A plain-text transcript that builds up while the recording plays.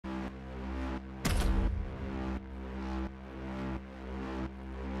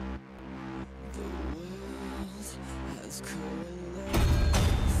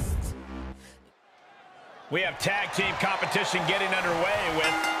We have tag team competition getting underway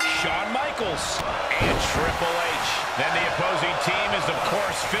with Shawn Michaels and Triple H. Then the opposing team is, of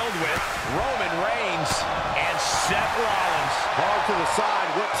course, filled with Roman Reigns and Seth Rollins. Hard to decide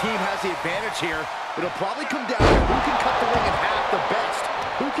what team has the advantage here. It'll probably come down to who can cut the ring in half the best,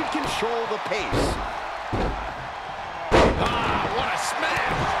 who can control the pace. Ah, what a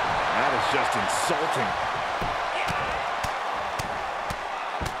smash! That is just insulting.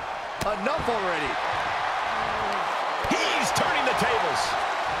 Enough already. He's turning the tables.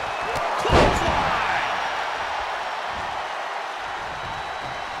 Clothesline!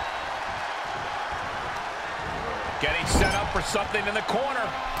 Getting set up for something in the corner.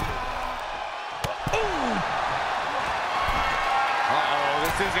 Ooh! Uh-oh,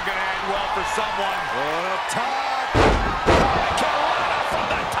 this isn't going to end well for someone. On top. Carolina from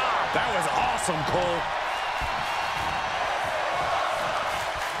the top. That was awesome, Cole.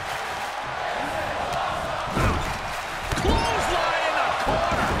 Clothesline in the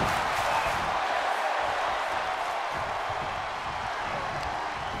corner.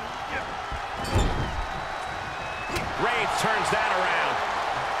 Reigns turns that around.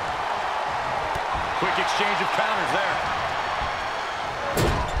 Quick exchange of counters there.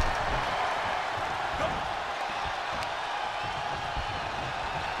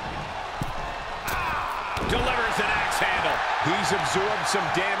 Delivers an axe handle. He's absorbed some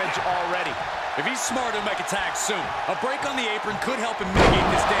damage already. If he's smart, he'll make a tag soon. A break on the apron could help him mitigate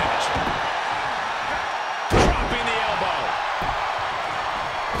this damage. Dropping the elbow.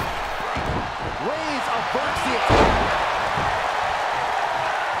 Reigns averts the attack.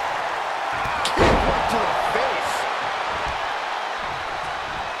 Kick right to the face.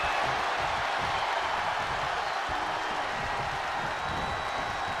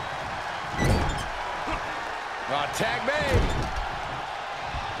 Tag made.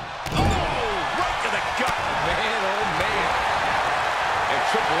 Oh, right to the gut. Man, oh, man. And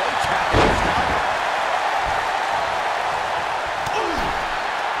Triple H had his number.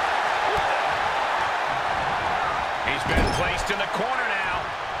 He's been placed in the corner now.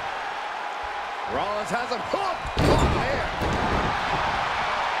 Rollins has him hooked. Oh, man.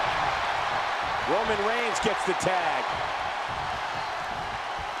 Roman Reigns gets the tag.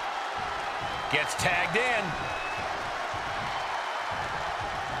 Gets tagged in.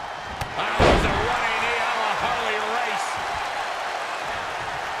 That was a running knee on a Harley race.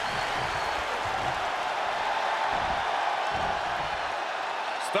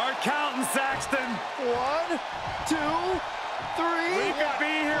 Start counting, Saxton. 1, 2, 3. We could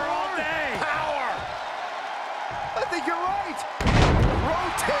be here all day. Power. I think you're right.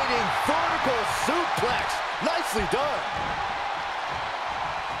 Rotating vertical suplex. Nicely done.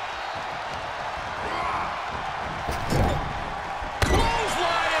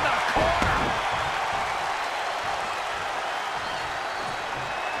 Clothesline in the corner.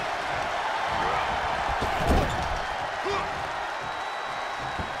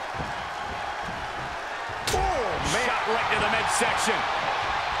 Shot right to the midsection.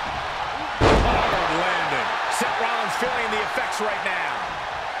 Hard landing. Seth Rollins feeling the effects right now.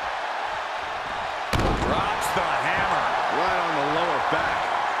 Drops the hammer. Right on the lower back.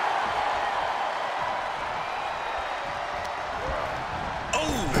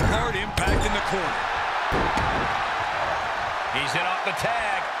 Oh, hard impact in the corner. He's in off the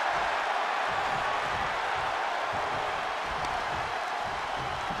tag.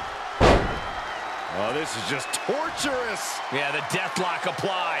 Oh, this is just torturous. Yeah, the death lock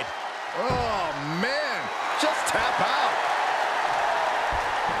applied. Oh, man. Just tap out.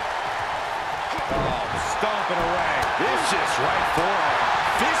 Oh, stomping away. Vicious right forearm.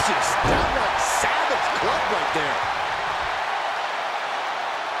 Vicious, downright savage club right there.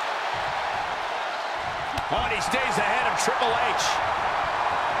 Oh, and he stays ahead of Triple H.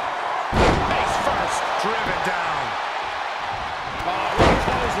 Face first. Driven down. Oh, what a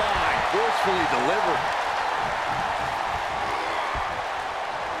clothesline. Forcefully delivered.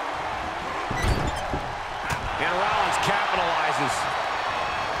 And Rollins capitalizes.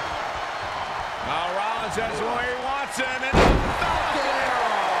 Oh, Rollins has where he wants him. And Falcon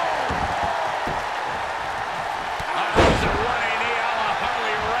Arrow. That was a running knee on a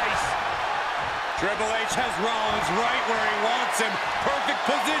Harley race. Triple H has Rollins right where he wants him. Perfect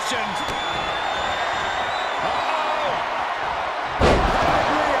position.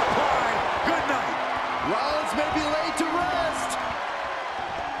 Good night. Rollins may be laid to rest.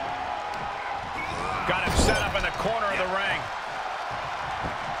 Got him set up in the corner of the ring.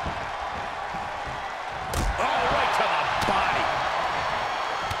 Oh, right to the body.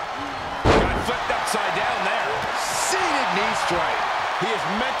 Got flipped upside down there. Seated knee strike. He is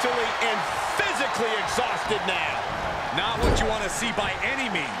mentally and physically exhausted now. Not what you want to see by any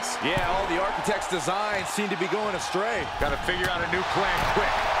means. Yeah, all the architect's designs seem to be going astray. Got to figure out a new plan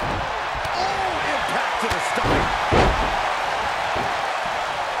quick. Oh, impact to the stomach.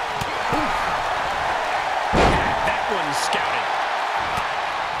 That one's scouted.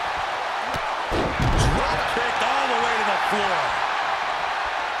 Drop kicked all the way to the floor.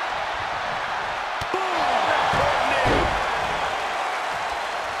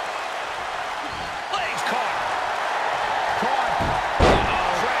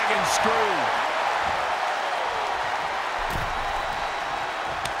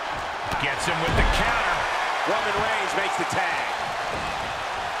 Gets him with the counter. Roman Reigns makes the tag.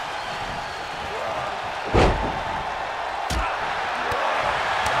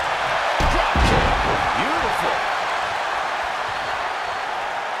 Drop kick. Beautiful.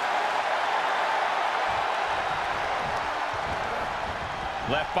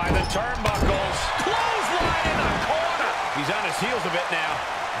 Left by the turnbuckles. Clothesline in the corner. He's on his heels a bit now.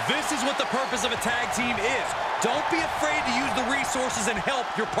 This is what the purpose of a tag team is. Don't be afraid to use the resources and help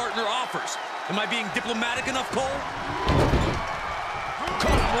your partner offers. Am I being diplomatic enough, Cole?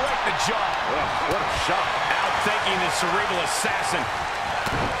 Caught him right in the jaw. What a shot. Outthinking the cerebral assassin.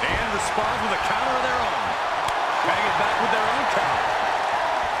 And responds with a counter of their own. Bang it back with their own counter.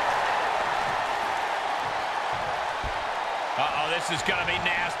 Uh-oh, this is going to be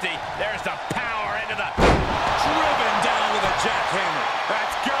nasty. There's the power into the... Driven down with a jackhammer.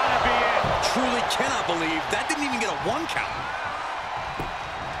 That's gotta be it. Truly cannot believe that didn't even get a one count.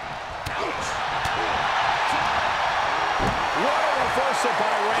 Ouch. What a reversal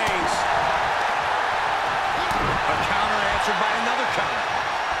by Reigns. A counter answered by another counter.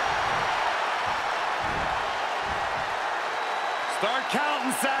 Start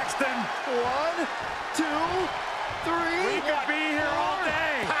counting, Saxton. 1, 2, 3. We could be here all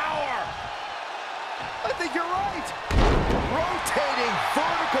day. Power. I think you're right. Rotating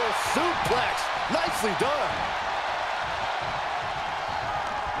vertical suplex. Nicely done.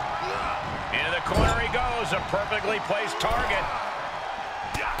 Into the corner he goes. A perfectly placed target.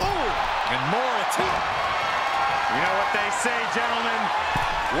 Ooh, and more attack. You know what they say, gentlemen?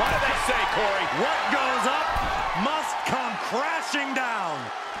 What do they say, Corey? What goes up must come crashing down.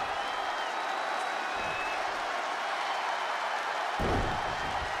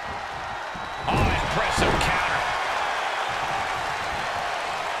 Oh, impressive counter.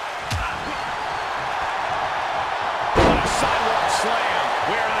 What a sidewalk slam.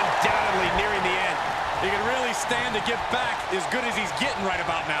 We're undoubtedly nearing the end. He can really stand to get back as good as he's getting right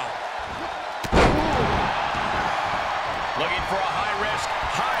about now. Looking for a high-risk,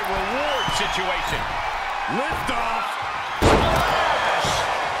 high-reward situation. Lift off.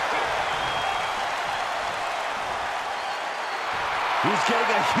 He's getting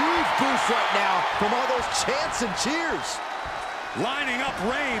a huge boost right now from all those chants and cheers. Lining up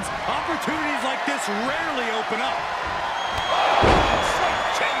Reigns. Opportunities like this rarely open up. Sweet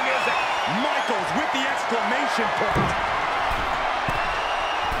chin music. Michaels with the exclamation point.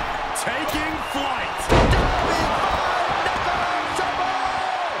 Taking flight.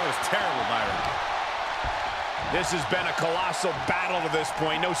 That was terrible, Byron. This has been a colossal battle to this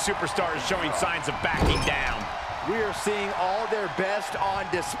point. No superstar is showing signs of backing down. We are seeing all their best on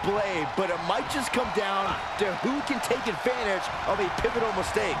display, but it might just come down to who can take advantage of a pivotal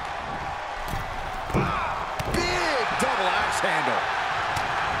mistake. Big double axe handle.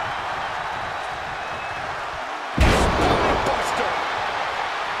 Buster.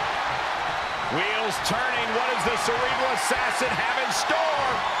 Wheels turning. What does the cerebral assassin have in store?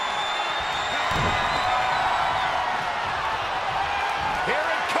 Here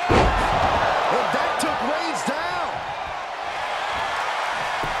it comes. And that took Reigns down.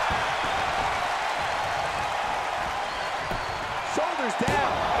 Shoulders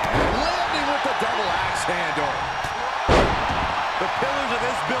down. Landing with the double axe handle. The pillars of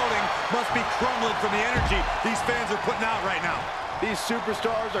this building must be crumbling from the energy these fans are putting out right now. These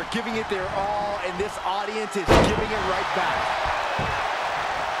superstars are giving it their all, and this audience is giving it right back.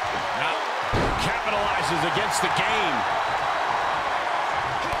 Now capitalizes against the game.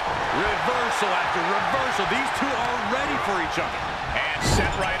 Reversal after reversal. These two are ready for each other. And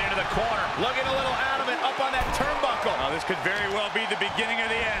sent right into the corner. Looking a little out of it, up on that turnbuckle. Now, this could very well be the beginning of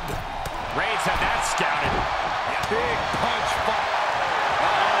the end. Reigns had that scouted. Big punch fight.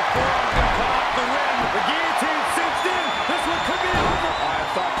 Forearm's gonna come off the rim. The guillotine sinks in. This one could be over. I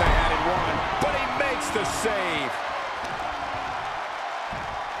thought they had it won, but he makes the save.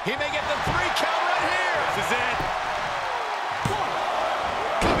 He may get the 3 count right here. This is it.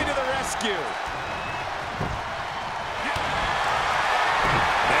 Coming to the rescue.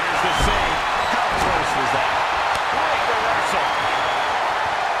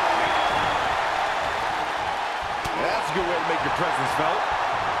 presence felt.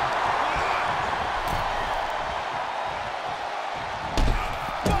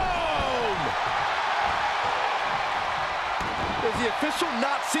 Boom! Does the official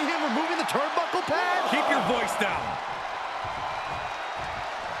not see him removing the turnbuckle pad? Keep your voice down.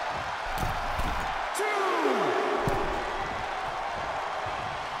 2!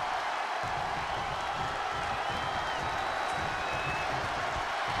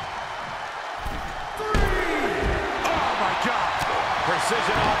 3! Oh my God!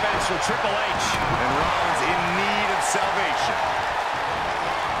 Precision offense for Triple H. And Rollins in need of salvation.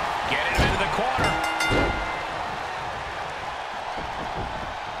 Getting him into the corner.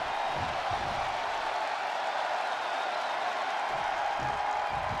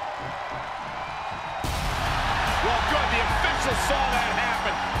 Well, good. The official saw that